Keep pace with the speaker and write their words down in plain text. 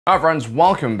Hi friends,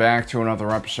 welcome back to another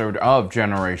episode of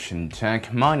Generation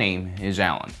Tech. My name is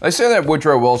Alan. They say that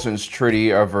Woodrow Wilson's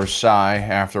Treaty of Versailles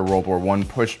after World War I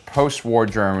pushed post-war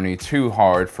Germany too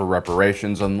hard for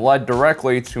reparations and led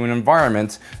directly to an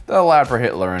environment that allowed for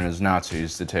Hitler and his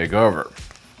Nazis to take over.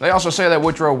 They also say that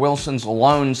Woodrow Wilson's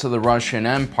loans to the Russian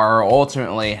Empire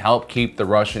ultimately helped keep the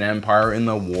Russian Empire in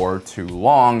the war too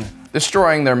long,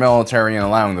 destroying their military and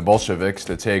allowing the Bolsheviks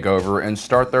to take over and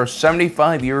start their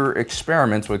 75-year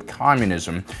experiments with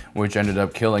communism, which ended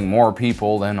up killing more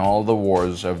people than all the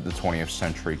wars of the 20th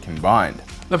century combined.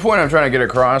 The point I'm trying to get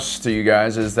across to you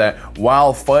guys is that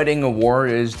while fighting a war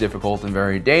is difficult and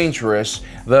very dangerous,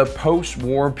 the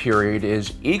post-war period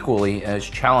is equally as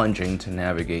challenging to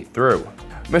navigate through.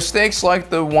 Mistakes like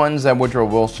the ones that Woodrow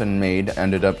Wilson made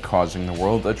ended up causing the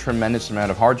world a tremendous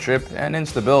amount of hardship and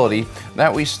instability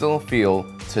that we still feel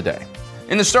today.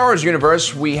 In the Star Wars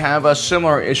universe, we have a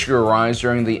similar issue arise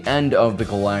during the end of the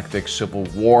Galactic Civil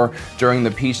War. During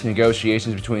the peace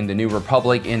negotiations between the New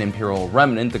Republic and Imperial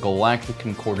Remnant, the Galactic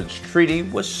Concordance Treaty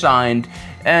was signed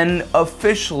and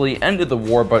officially ended the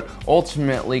war, but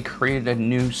ultimately created a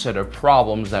new set of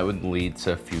problems that would lead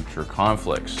to future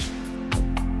conflicts.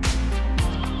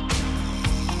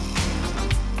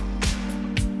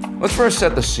 Let's first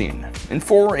set the scene. In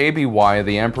 4 ABY,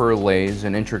 the Emperor lays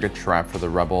an intricate trap for the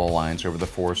Rebel Alliance over the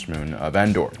forest moon of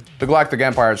Endor. The Galactic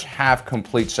Empire's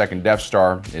half-complete second Death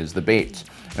Star is the bait,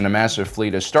 and a massive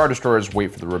fleet of Star Destroyers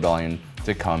wait for the Rebellion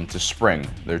to come to spring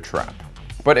their trap.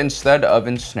 But instead of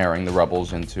ensnaring the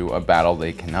rebels into a battle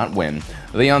they cannot win,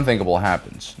 the unthinkable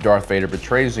happens. Darth Vader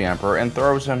betrays the Emperor and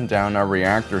throws him down a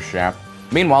reactor shaft.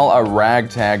 Meanwhile, a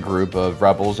ragtag group of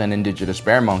rebels and indigenous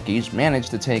bear monkeys manage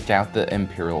to take out the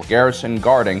Imperial garrison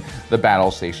guarding the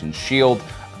battle station's shield,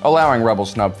 allowing rebel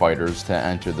snub fighters to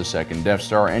enter the second Death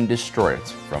Star and destroy it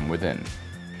from within.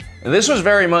 This was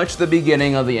very much the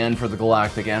beginning of the end for the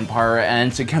Galactic Empire,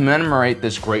 and to commemorate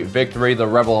this great victory, the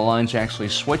Rebel Alliance actually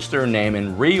switched their name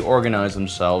and reorganized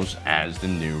themselves as the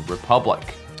New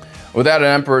Republic. Without an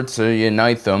emperor to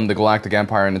unite them, the Galactic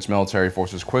Empire and its military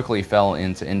forces quickly fell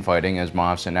into infighting as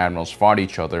Moffs and admirals fought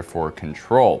each other for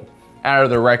control. Out of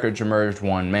the wreckage emerged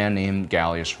one man named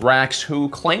Gallius Rax, who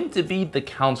claimed to be the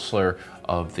counselor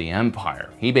of the Empire.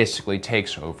 He basically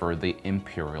takes over the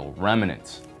Imperial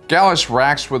Remnant. Gallius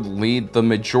Rax would lead the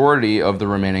majority of the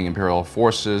remaining Imperial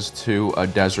forces to a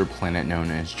desert planet known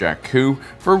as Jakku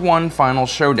for one final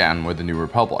showdown with the New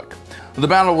Republic. The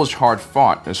battle was hard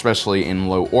fought, especially in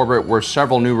low orbit where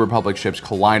several New Republic ships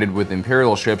collided with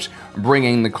Imperial ships,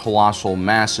 bringing the colossal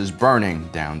masses burning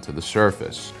down to the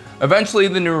surface. Eventually,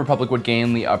 the New Republic would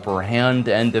gain the upper hand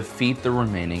and defeat the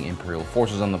remaining Imperial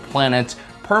forces on the planet,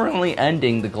 permanently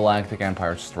ending the Galactic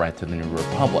Empire's threat to the New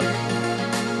Republic.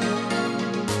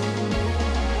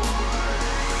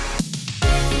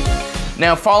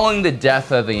 Now, following the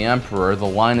death of the Emperor, the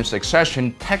line of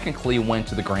succession technically went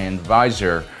to the Grand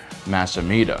Vizier,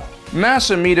 Masamida.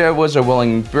 Masamida was a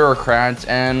willing bureaucrat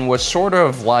and was sort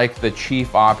of like the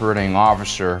chief operating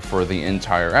officer for the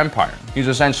entire empire. He was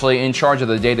essentially in charge of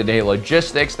the day-to-day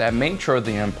logistics that made sure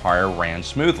the empire ran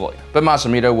smoothly. But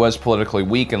Masamida was politically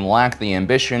weak and lacked the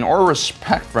ambition or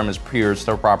respect from his peers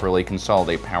to properly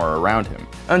consolidate power around him.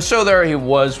 And so there he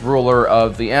was, ruler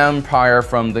of the empire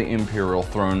from the imperial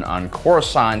throne on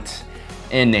Coruscant,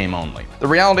 in name only. The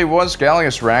reality was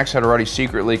Gallius Rax had already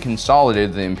secretly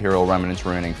consolidated the Imperial Remnant's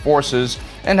remaining forces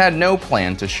and had no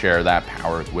plan to share that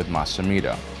power with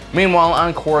Masamida. Meanwhile,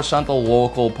 on Coruscant, the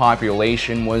local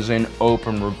population was in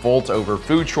open revolt over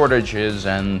food shortages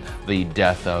and the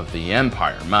death of the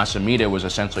Empire. Masamida was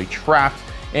essentially trapped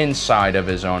inside of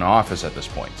his own office at this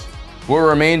point. What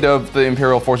remained of the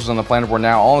Imperial forces on the planet were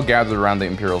now all gathered around the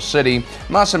Imperial city.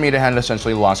 Masamida had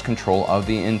essentially lost control of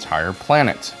the entire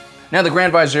planet. Now, the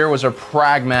Grand Vizier was a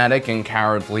pragmatic and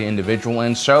cowardly individual,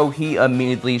 and so he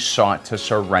immediately sought to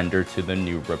surrender to the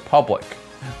New Republic.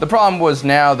 The problem was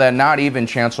now that not even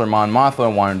Chancellor Mon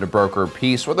Mothma wanted to broker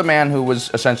peace with a man who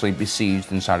was essentially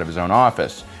besieged inside of his own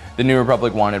office. The New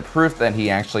Republic wanted proof that he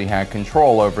actually had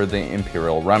control over the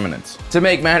Imperial Remnants. To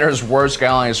make matters worse,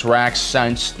 Gallius Rax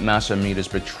sensed Masamida's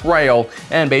betrayal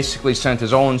and basically sent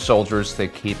his own soldiers to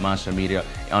keep Masamida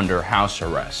under house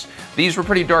arrest. These were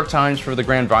pretty dark times for the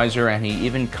Grand Vizier, and he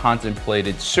even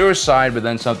contemplated suicide, but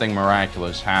then something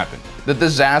miraculous happened. The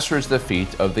disastrous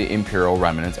defeat of the Imperial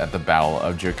Remnant at the Battle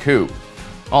of Jakku.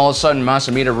 All of a sudden,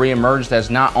 Masamida re-emerged as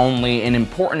not only an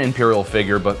important Imperial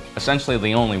figure, but essentially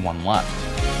the only one left.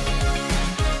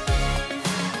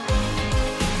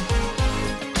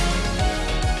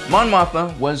 Mon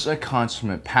Mothma was a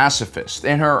consummate pacifist.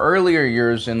 In her earlier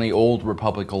years in the old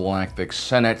Republic Galactic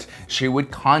Senate, she would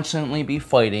constantly be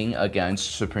fighting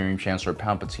against Supreme Chancellor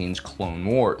Palpatine's Clone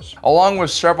Wars. Along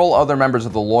with several other members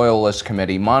of the Loyalist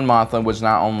Committee, Mon Mothma was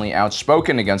not only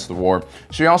outspoken against the war,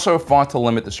 she also fought to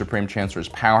limit the Supreme Chancellor's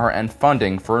power and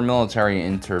funding for military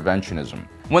interventionism.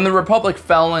 When the Republic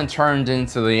fell and turned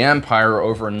into the Empire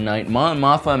overnight, Mon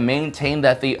Mothma maintained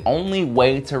that the only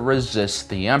way to resist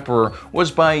the Emperor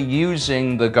was by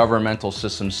using the governmental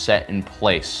system set in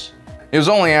place. It was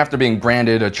only after being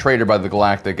branded a traitor by the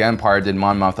Galactic Empire did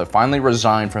Mon Mothma finally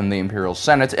resign from the Imperial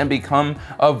Senate and become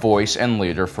a voice and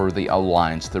leader for the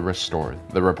Alliance to restore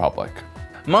the Republic.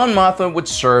 Mon Mothma would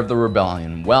serve the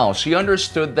rebellion well. She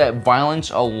understood that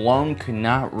violence alone could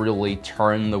not really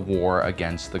turn the war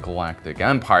against the Galactic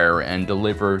Empire and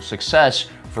deliver success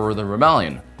for the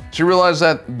rebellion. She realized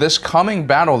that this coming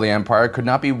battle of the Empire could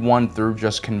not be won through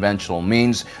just conventional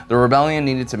means. The rebellion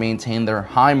needed to maintain their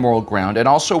high moral ground and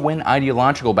also win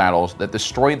ideological battles that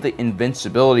destroyed the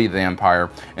invincibility of the Empire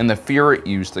and the fear it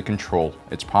used to control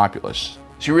its populace.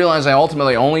 She realized that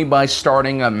ultimately only by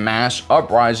starting a mass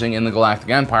uprising in the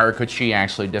Galactic Empire could she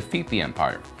actually defeat the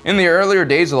Empire. In the earlier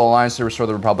days of the Alliance to Restore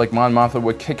the Republic, Mon Mothma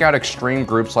would kick out extreme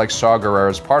groups like Saw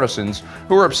Gerrera's partisans,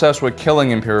 who were obsessed with killing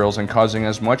Imperials and causing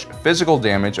as much physical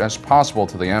damage as possible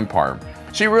to the Empire.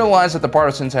 She realized that the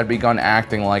partisans had begun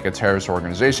acting like a terrorist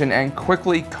organization and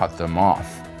quickly cut them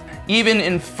off. Even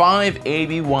in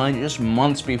 581, just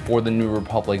months before the New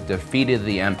Republic defeated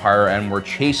the Empire and were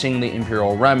chasing the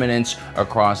Imperial remnants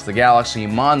across the galaxy,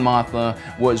 Mon Mothma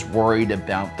was worried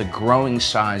about the growing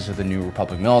size of the New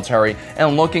Republic military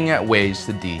and looking at ways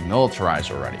to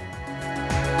demilitarize already.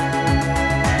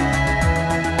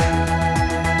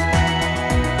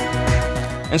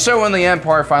 And so when the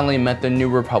Empire finally met the New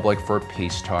Republic for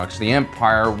peace talks, the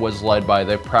Empire was led by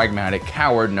the pragmatic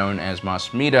coward known as Mas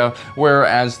Amedda,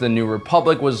 whereas the New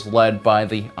Republic was led by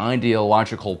the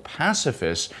ideological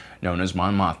pacifist known as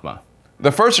Mon Mothma.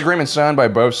 The first agreement signed by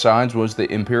both sides was the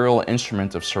Imperial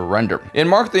Instrument of Surrender. It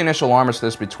marked the initial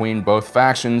armistice between both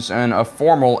factions and a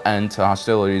formal end to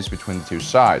hostilities between the two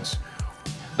sides.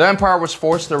 The Empire was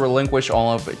forced to relinquish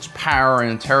all of its power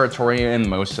and territory in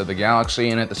most of the galaxy,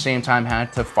 and at the same time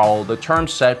had to follow the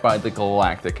terms set by the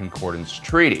Galactic Concordance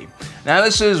Treaty. Now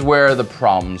this is where the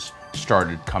problems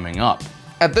started coming up.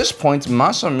 At this point,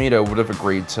 Mas Amedda would have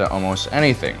agreed to almost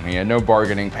anything. He had no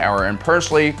bargaining power and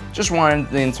personally just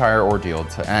wanted the entire ordeal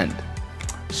to end.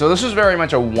 So this was very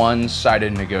much a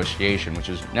one-sided negotiation, which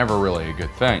is never really a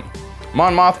good thing.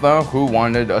 Mon Mothma, who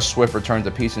wanted a swift return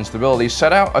to peace and stability,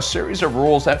 set out a series of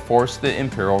rules that forced the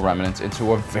Imperial remnants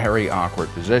into a very awkward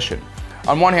position.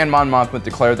 On one hand, Mon Mothma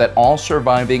declared that all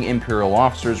surviving Imperial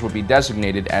officers would be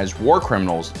designated as war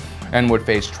criminals and would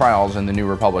face trials in the New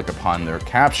Republic upon their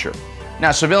capture.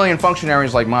 Now, civilian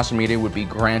functionaries like Mas Amedda would be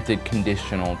granted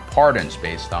conditional pardons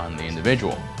based on the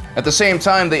individual. At the same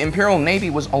time, the Imperial Navy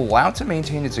was allowed to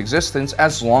maintain its existence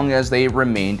as long as they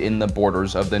remained in the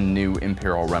borders of the new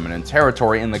Imperial remnant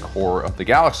territory in the core of the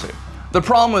galaxy. The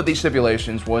problem with these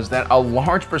stipulations was that a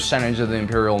large percentage of the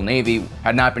Imperial Navy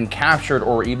had not been captured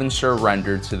or even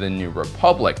surrendered to the New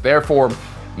Republic. Therefore,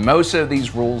 most of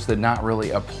these rules did not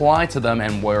really apply to them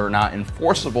and were not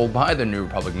enforceable by the New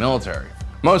Republic military.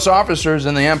 Most officers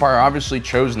in the Empire obviously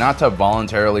chose not to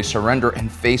voluntarily surrender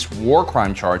and face war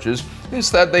crime charges.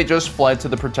 Instead, they just fled to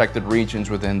the protected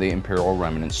regions within the Imperial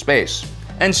remnant space.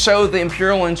 And so the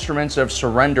Imperial Instruments of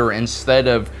Surrender, instead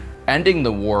of ending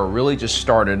the war, really just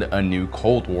started a new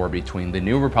Cold War between the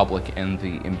New Republic and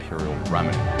the Imperial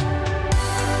remnant.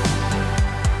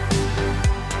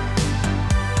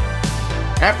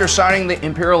 After signing the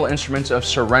Imperial Instruments of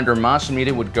Surrender, Mas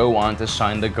Amedda would go on to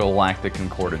sign the Galactic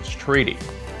Concordance Treaty.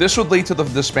 This would lead to the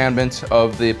disbandment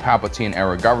of the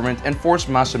Palpatine-era government and force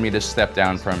Mas Amedda to step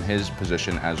down from his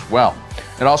position as well.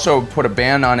 It also put a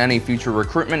ban on any future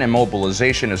recruitment and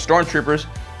mobilization of stormtroopers,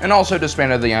 and also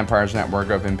disbanded the Empire's network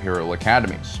of Imperial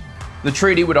academies. The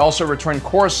treaty would also return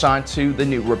Coruscant to the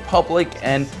New Republic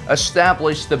and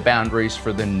establish the boundaries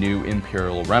for the new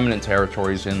Imperial remnant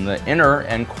territories in the inner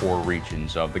and core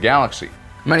regions of the galaxy.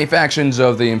 Many factions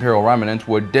of the Imperial remnant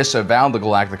would disavow the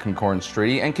Galactic Concordance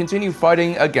Treaty and continue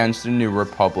fighting against the New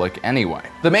Republic anyway.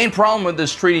 The main problem with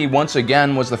this treaty, once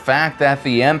again, was the fact that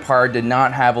the Empire did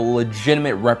not have a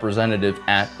legitimate representative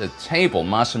at the table.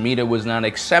 Mas Amedda was not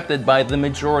accepted by the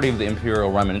majority of the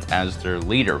Imperial remnant as their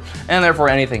leader, and therefore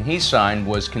anything he signed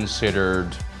was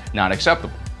considered not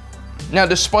acceptable. Now,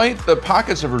 despite the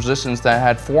pockets of resistance that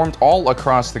had formed all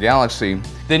across the galaxy,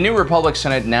 the New Republic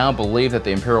Senate now believed that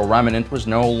the Imperial remnant was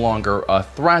no longer a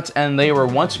threat, and they were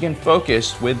once again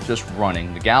focused with just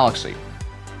running the galaxy.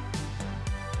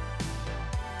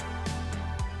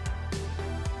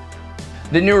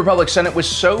 The New Republic Senate was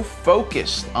so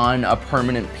focused on a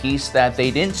permanent peace that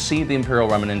they didn't see the Imperial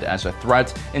Remnant as a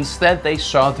threat. Instead, they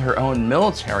saw their own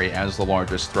military as the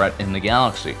largest threat in the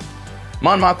galaxy.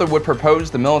 Mon Mothma would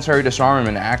propose the Military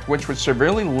Disarmament Act, which would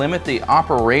severely limit the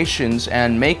operations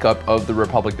and makeup of the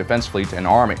Republic Defense Fleet and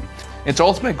Army. Its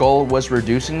ultimate goal was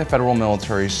reducing the federal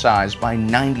military size by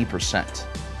 90%.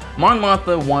 Mon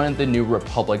Mothma wanted the New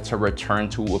Republic to return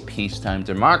to a peacetime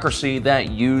democracy that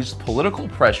used political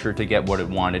pressure to get what it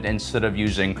wanted instead of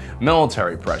using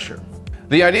military pressure.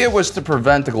 The idea was to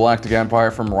prevent the Galactic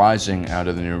Empire from rising out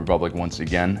of the New Republic once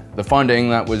again. The funding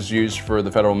that was used for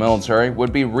the federal military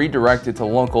would be redirected to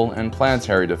local and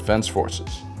planetary defense forces.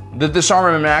 The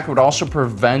Disarmament Act would also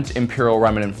prevent Imperial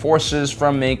Remnant forces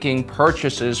from making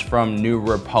purchases from New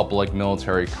Republic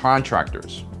military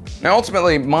contractors. Now,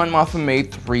 ultimately, Mon Mothma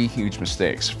made three huge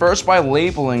mistakes. First, by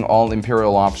labeling all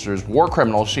Imperial officers war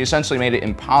criminals, she essentially made it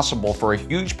impossible for a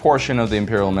huge portion of the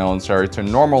Imperial military to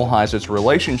normalize its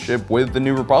relationship with the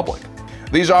New Republic.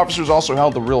 These officers also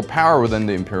held the real power within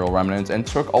the Imperial Remnant and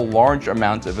took a large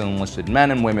amount of enlisted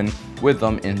men and women with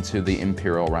them into the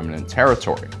Imperial Remnant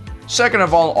territory. Second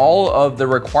of all of the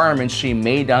requirements she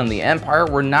made on the Empire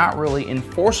were not really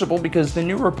enforceable because the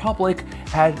New Republic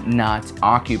had not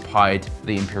occupied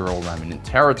the Imperial Remnant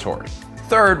territory.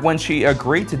 Third, when she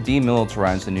agreed to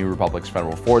demilitarize the New Republic's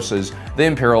federal forces, the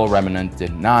Imperial Remnant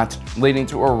did not, leading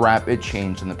to a rapid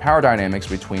change in the power dynamics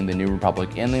between the New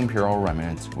Republic and the Imperial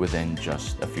Remnant within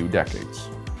just a few decades.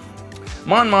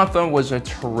 Mon Mothma was a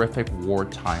terrific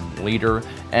wartime leader,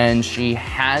 and she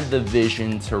had the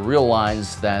vision to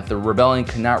realize that the rebellion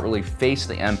could not really face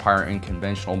the Empire in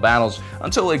conventional battles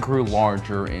until it grew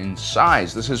larger in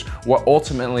size. This is what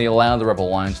ultimately allowed the Rebel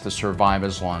Alliance to survive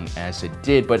as long as it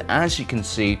did, but as you can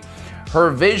see, her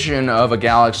vision of a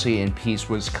galaxy in peace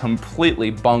was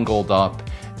completely bungled up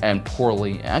and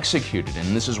poorly executed,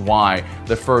 and this is why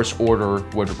the First Order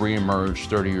would reemerge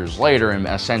 30 years later and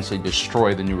essentially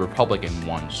destroy the New Republic in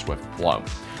one swift blow.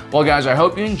 Well guys, I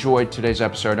hope you enjoyed today's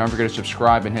episode. Don't forget to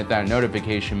subscribe and hit that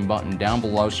notification button down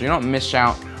below so you don't miss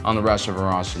out on the rest of our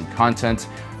awesome content.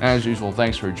 And as usual,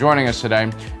 thanks for joining us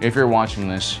today. If you're watching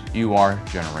this, you are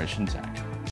Generation Tech.